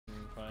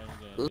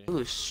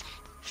Ooh,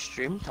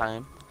 stream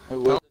time. I Tell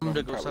will. him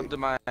to go sub to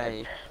my,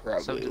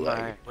 Probably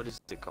what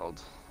is it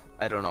called?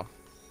 I don't know.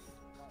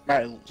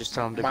 my Just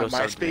tell him to my go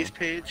sub to me. MySpace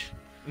page.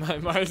 My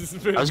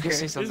MySpace. I was gonna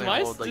say something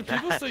old like do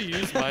that. people still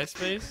use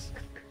MySpace?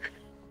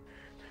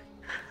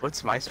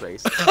 What's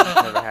MySpace?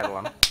 I've never had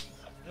one.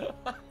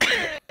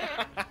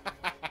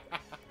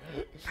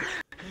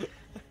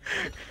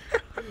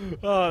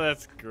 Oh,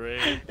 that's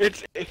great.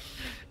 It's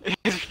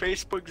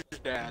Facebook's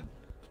dad.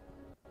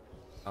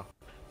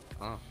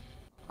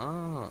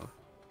 Oh.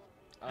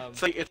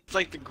 It's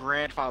like the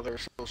grandfather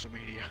of social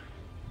media.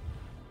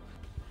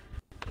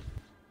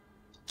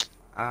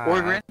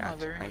 Or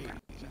grandmother. I got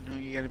You know,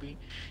 you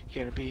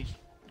gotta be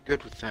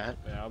good with that.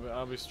 Yeah,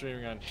 I'll be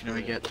streaming on Twitch. You know,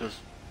 you get those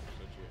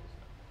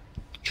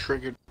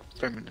triggered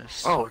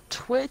feminists. Oh,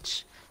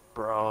 Twitch?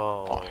 Bro,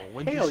 Oh,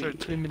 when did you start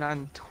tweaming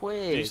on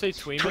Twitch? Did you say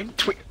tweaming?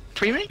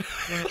 Tweaming?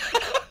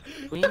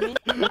 Tweaming?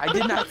 I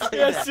did not say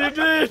Yes, that.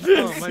 you did!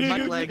 Oh, my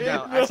mic lagged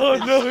out. I No, said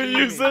no,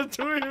 you tweaming. said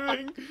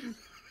tweaming!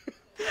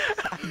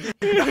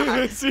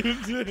 Yes, you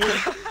did!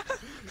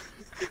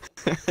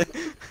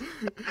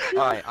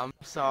 Alright, I'm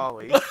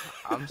sorry.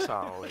 I'm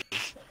sorry.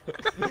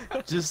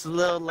 Just a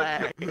little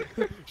lag.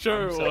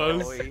 Sure it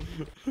was. Sorry.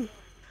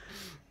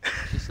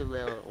 Just a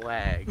little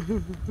lag.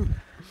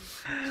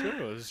 Sure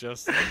it was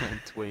just.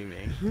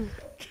 Tweaming.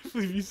 I can't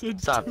believe you said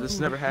Stop, this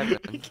never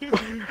happened.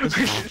 We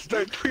should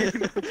start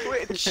tweaming on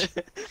Twitch.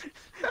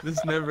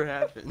 This never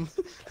happened.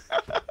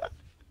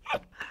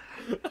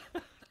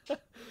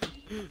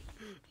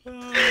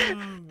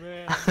 Oh,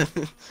 man.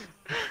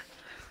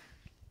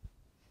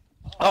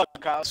 Oh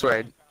god.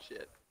 Swear,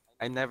 Shit.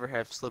 I never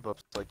have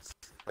slip-ups like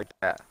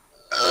that.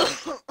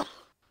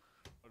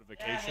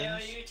 Notifications. Yeah,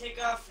 you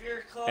take off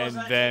your clothes, And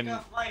I then- take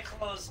off my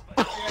clothes,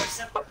 but you're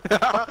separate.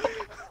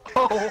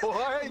 Oh,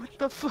 what? What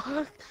the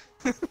fuck?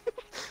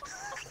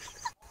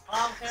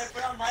 Mom, can I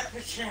put on my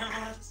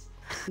pajamas?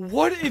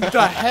 What in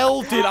the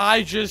hell did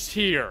I just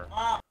hear?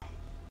 Mom,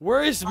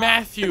 Where is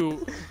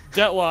Matthew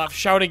Detloff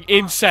shouting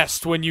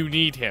incest when you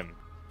need him?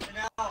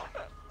 no.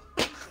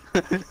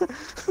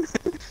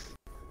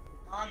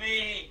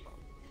 Mommy.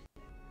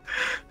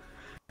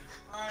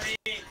 Mommy.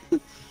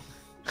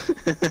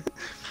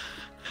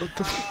 What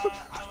the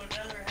I would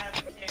rather have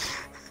a cake.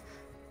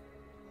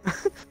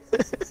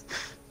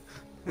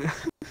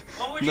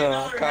 What would you No,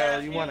 rather Kyle,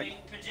 have, you want Huey?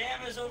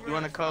 Pajamas over You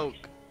want a a Coke?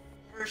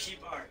 Hershey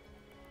bar.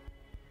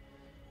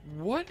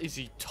 What is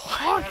he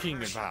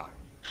talking about?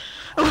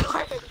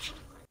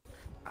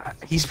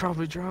 He's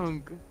probably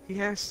drunk. He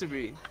has to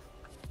be.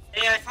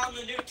 Hey, I found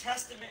the New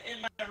Testament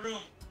in my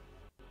room.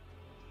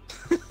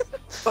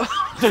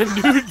 The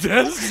New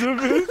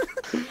Testament?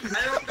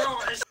 I don't know,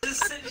 it's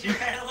just sitting here,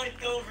 I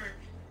looked over.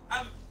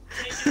 I'm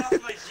taking off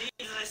my jeans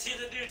and I see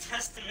the New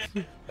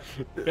Testament.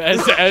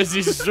 As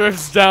he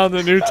strips down,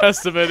 the New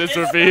Testament is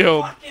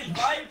revealed. It's the fucking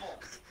Bible.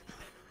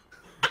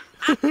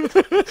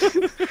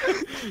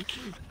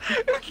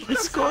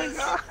 What's going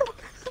on?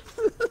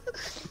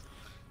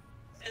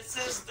 It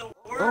says the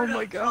word Oh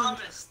my of God.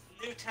 promise,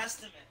 New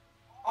Testament,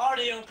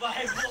 audio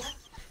Bible.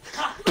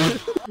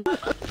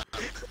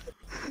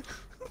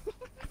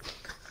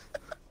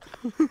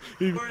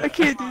 I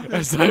can't do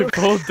this. As I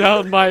pulled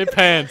down my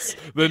pants,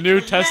 the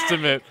New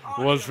Testament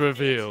was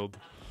revealed.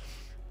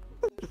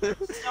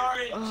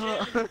 Sorry,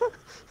 Jim.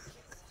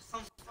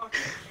 Some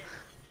fucking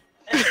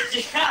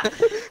yeah.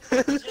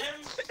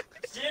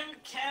 Jim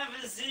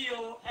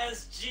Caviezel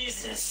as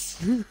Jesus.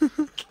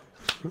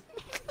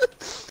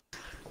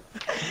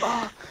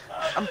 Oh,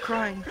 I'm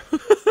crying.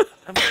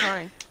 I'm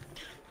crying.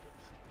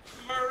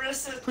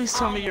 Marissa Please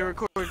tell me Tomei, you're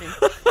recording.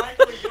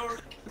 Michael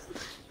York,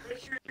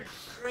 Richard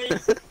Drake,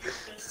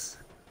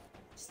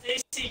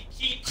 Stacy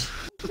Keach,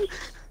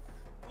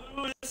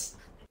 Louis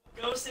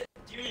Gossett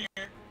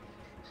Jr.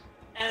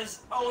 as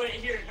wait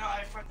here, no,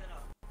 I fucked it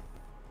up.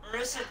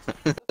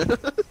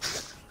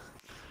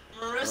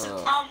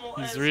 Marissa Tomei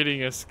He's as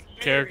reading us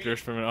characters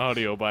from an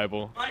audio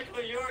Bible.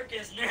 Michael York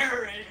as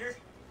narrator.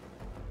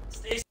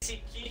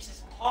 Stacy Keach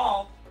as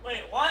Paul.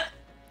 Wait, what?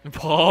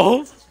 Paul?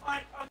 This is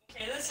fine.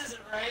 Okay, this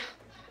isn't right.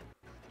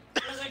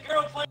 There's a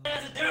girl playing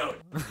as a dude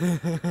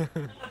in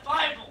the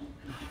Bible.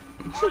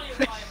 Audio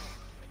Bible.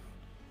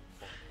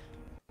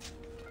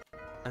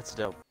 That's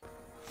dope.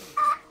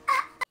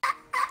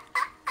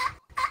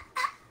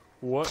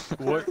 What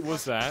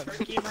was that?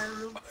 Turkey in my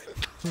room.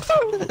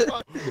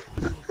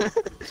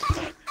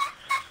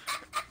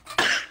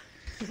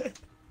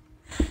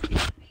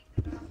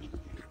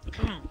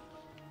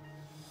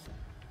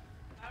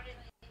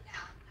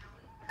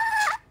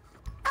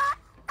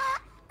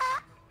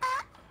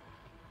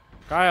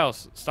 Kyle,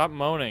 stop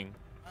moaning.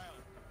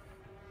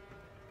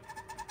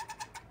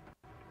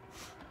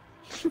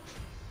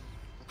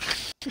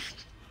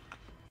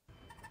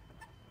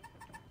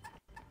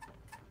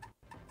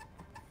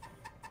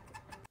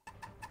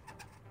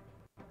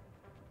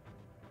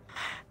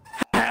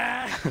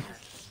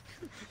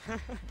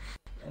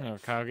 Oh,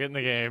 Kyle, get in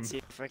the game. See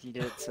if I can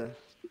get it to.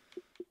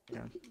 Yeah.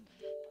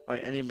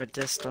 Wait, I need my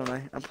disc, don't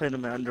I? I'm playing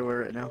in my underwear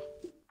right now.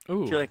 I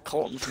Ooh. feel like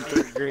Colton from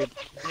 3rd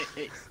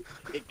grade.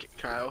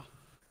 Kyle.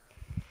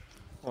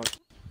 What?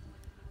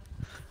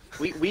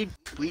 We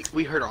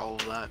heard all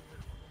of that.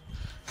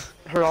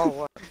 Heard all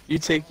what? You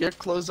take your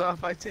clothes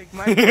off, I take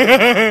my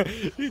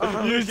clothes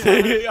You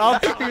take.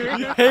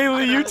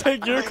 Haley, you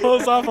take your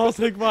clothes off. I'll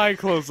take my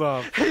clothes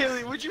off.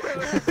 Haley, would you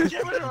rather have a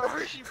Gemini or a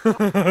Hershey?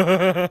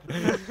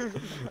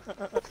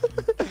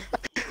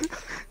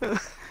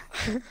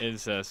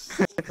 Incest.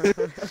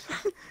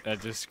 That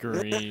just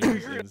screams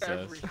incest.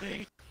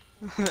 Everything.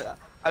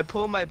 I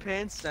pull my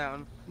pants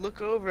down, look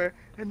over,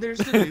 and there's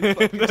the new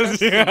fucking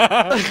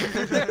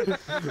testament.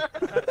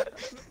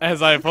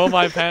 As I pull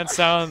my pants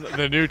down,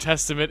 the New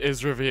Testament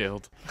is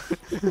revealed.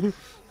 That's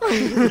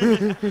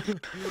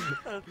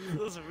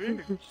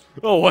weird.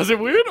 Oh, was it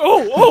weird?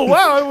 Oh,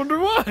 wow, I wonder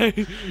why.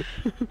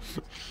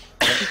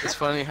 It's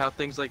funny how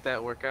things like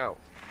that work out.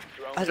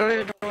 I don't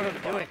even know what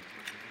I'm doing.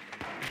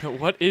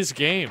 What is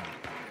game?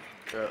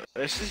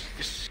 This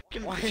is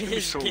gonna Why be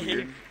is so game?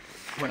 weird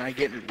when I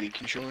get a Wii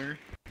controller.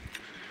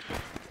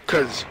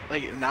 Cause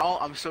like now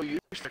I'm so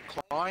used to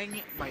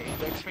clawing my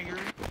index finger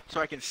so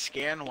I can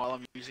scan while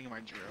I'm using my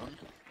drone.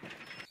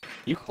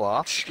 You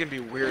claw? It's gonna be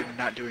weird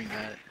not doing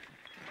that.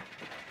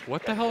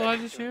 What the hell did I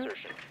just hear?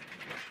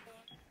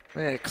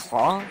 Wait, a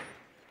claw?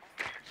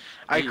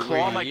 I You-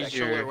 claw you my use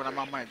controller your- when I'm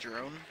on my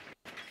drone.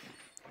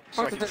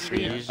 What I does can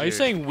that mean? scan. Are you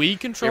saying Wii Your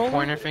controller?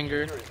 pointer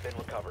finger?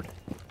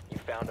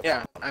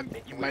 Yeah,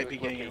 you might be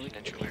getting a Wii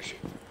controller.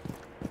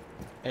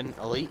 An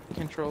elite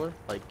controller?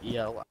 Like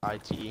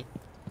ELITE?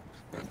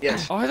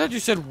 Yes. Oh, I thought you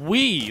said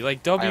Wii,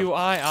 like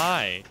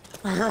W-I-I.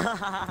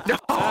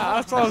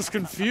 That's why I was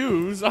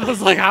confused. I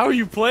was like, how are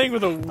you playing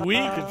with a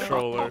Wii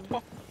controller?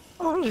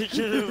 Holy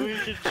shit, a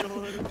Wii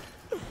controller.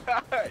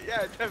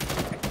 Yeah,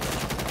 definitely.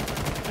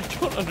 I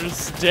don't The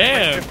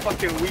understand.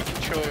 fucking Wii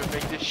controller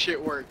make this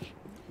shit work.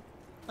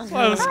 That's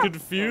why I was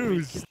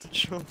confused.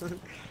 Controller.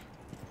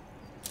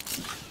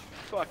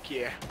 Fuck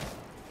yeah.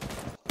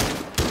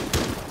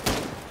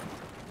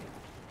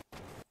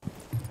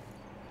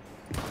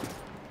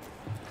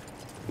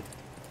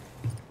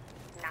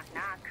 Knock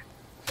knock.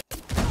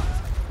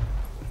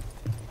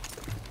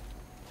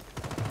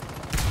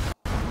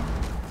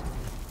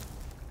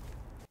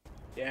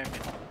 Damn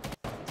it.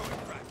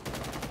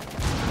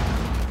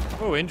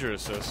 Oh, injury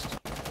assist.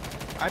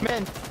 I'm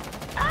in.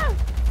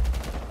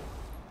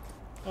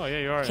 Oh, yeah,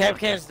 you are. Cab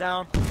can's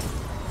down.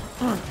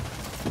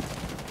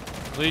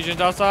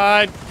 Legion's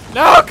outside.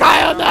 No,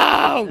 Kyle,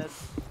 no!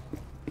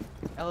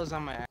 Ella's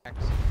on my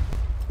axe.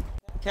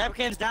 Cab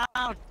can's down.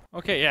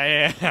 Okay,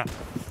 yeah.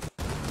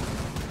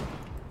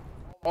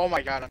 Oh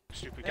my god, I'm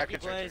stupid. Thank you,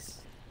 Capcan's right there.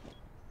 Blaze.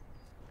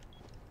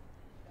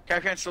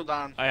 Capcan's still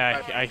down.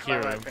 I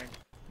hear him.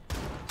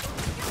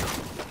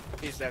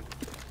 He's dead.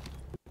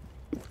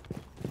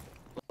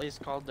 Blaze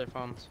called their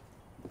phones.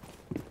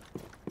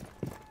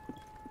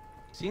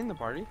 Is he in the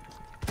party?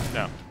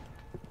 No.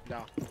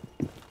 No.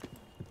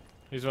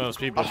 He's one of those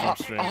people from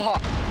stream.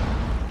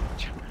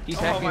 He's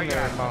Oh hacking my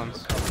their God.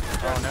 phones.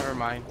 Oh, never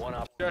mind.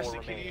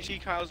 Justin, can you see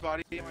Kyle's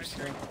body in my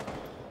stream?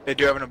 They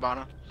do have an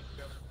Abana.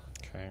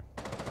 Okay.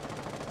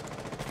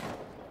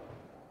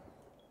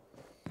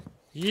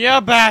 Yeah,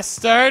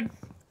 bastard!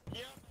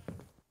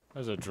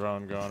 There's a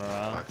drone going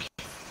around.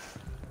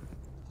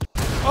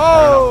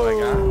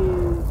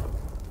 Oh!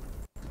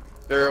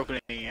 They're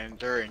opening and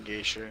they're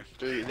engaged here.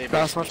 They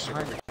That's make what's some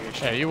behind super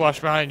engaged. Yeah, you watch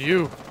behind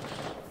you.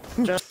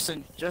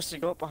 Justin,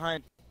 go up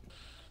behind.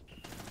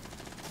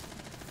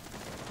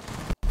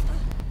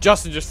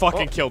 Justin just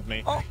fucking Oh. killed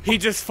me. Oh. He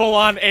just full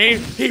on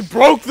aimed. He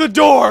broke the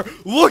door,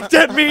 looked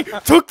at me,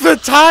 took the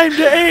time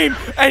to aim,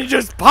 and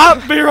just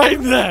popped me right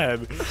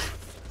then.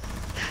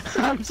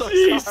 I'm so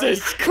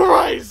Jesus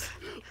Christ!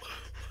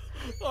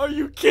 Are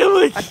you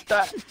killing? I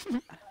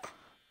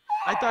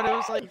thought it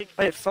was like.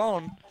 Wait,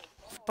 phone.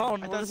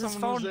 Phone, I what thought is this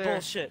someone was phone there.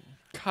 bullshit?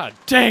 God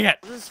dang it!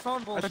 What is this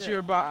phone I bullshit? thought you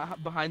were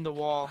behind the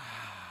wall.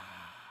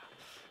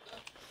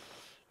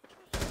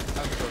 I'm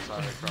so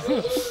sorry, bro.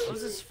 What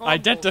is this phone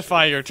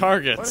Identify your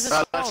bullshit? What is targets. this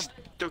phone? That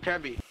still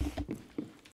can be.